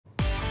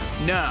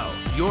Now,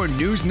 your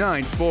News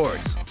 9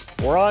 Sports.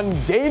 We're on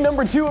day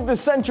number 2 of the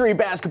Century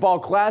Basketball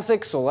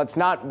Classic, so let's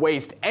not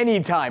waste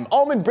any time.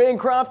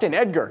 Almond-Bancroft and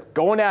Edgar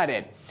going at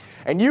it.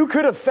 And you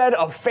could have fed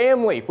a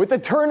family with the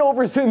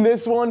turnovers in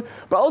this one,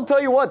 but I'll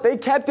tell you what, they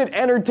kept it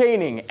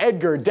entertaining.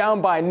 Edgar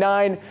down by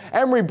 9.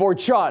 Emery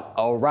board shot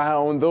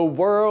around the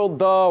world.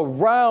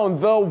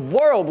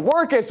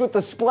 Workus with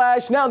the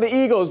splash. Now the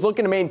Eagles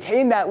looking to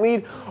maintain that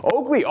lead.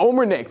 Oakley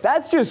Omernick,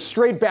 that's just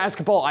straight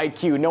basketball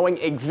IQ, knowing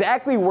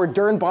exactly where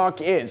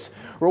Dernbach is.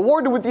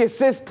 Rewarded with the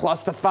assist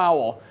plus the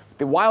foul.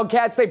 The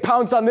Wildcats, they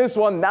pounce on this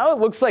one. Now it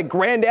looks like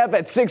Grand Ave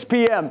at 6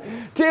 p.m.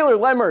 Taylor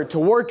Lemmer to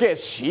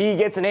Workus. She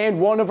gets an and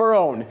one of her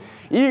own.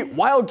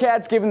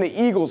 Wildcats giving the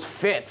Eagles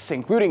fits,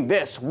 including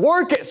this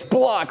Workus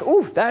block.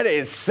 Ooh, that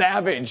is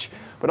savage.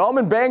 But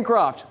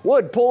Almond-Bancroft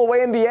would pull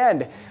away in the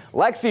end.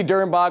 Lexi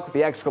Dernbach with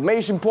the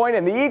exclamation point,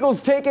 and the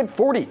Eagles take it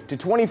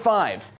 40-25.